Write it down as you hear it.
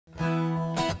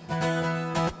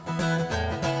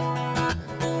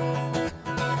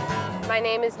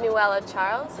name is Nuela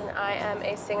Charles, and I am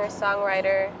a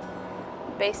singer-songwriter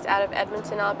based out of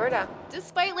Edmonton, Alberta.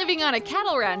 Despite living on a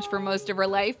cattle ranch for most of her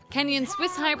life,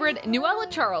 Kenyan-Swiss hybrid Nuela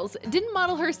Charles didn't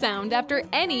model her sound after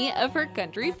any of her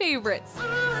country favorites.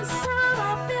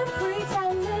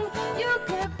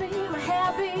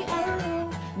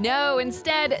 No,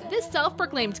 instead, this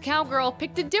self-proclaimed cowgirl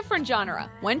picked a different genre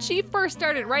when she first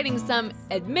started writing some,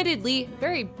 admittedly,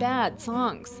 very bad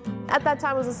songs. At that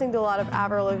time I was listening to a lot of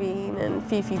Avril Lavigne and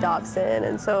Fifi Dobson,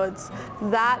 and so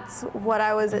that's what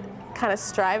I was kind of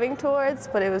striving towards,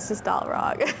 but it was just all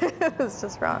wrong. It was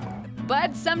just wrong.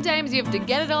 But sometimes you have to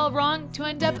get it all wrong to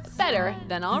end up better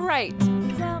than all right.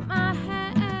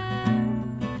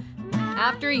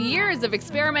 After years of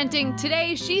experimenting,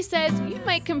 today she says you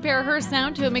might compare her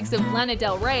sound to a mix of Lana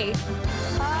Del Rey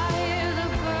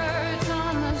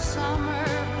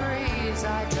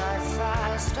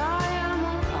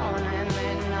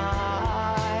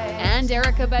and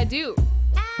Erykah Badu.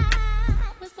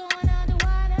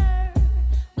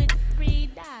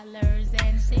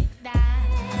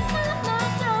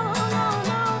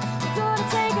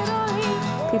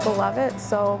 People love it,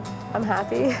 so I'm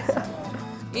happy.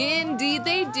 Indeed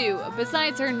they do.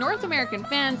 Besides her North American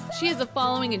fans, she has a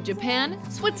following in Japan,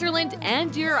 Switzerland,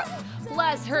 and Europe.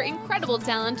 Plus, her incredible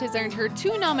talent has earned her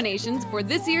 2 nominations for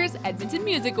this year's Edmonton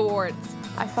Music Awards.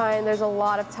 I find there's a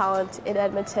lot of talent in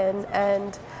Edmonton,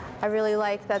 and I really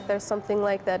like that there's something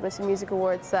like the Edmonton Music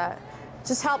Awards that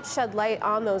just helps shed light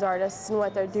on those artists and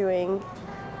what they're doing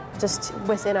just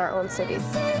within our own city.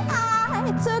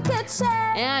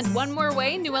 And one more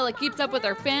way Nuela keeps up with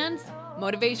her fans: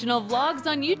 motivational vlogs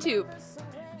on YouTube.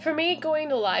 For me, going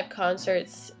to live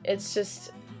concerts, it's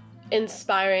just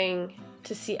inspiring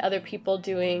to see other people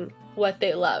doing what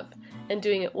they love and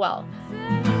doing it well.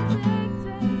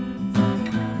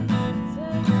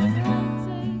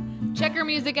 Check her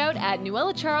music out at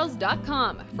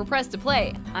nuelacharles.com. For Press to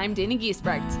Play, I'm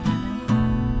Giesbrecht.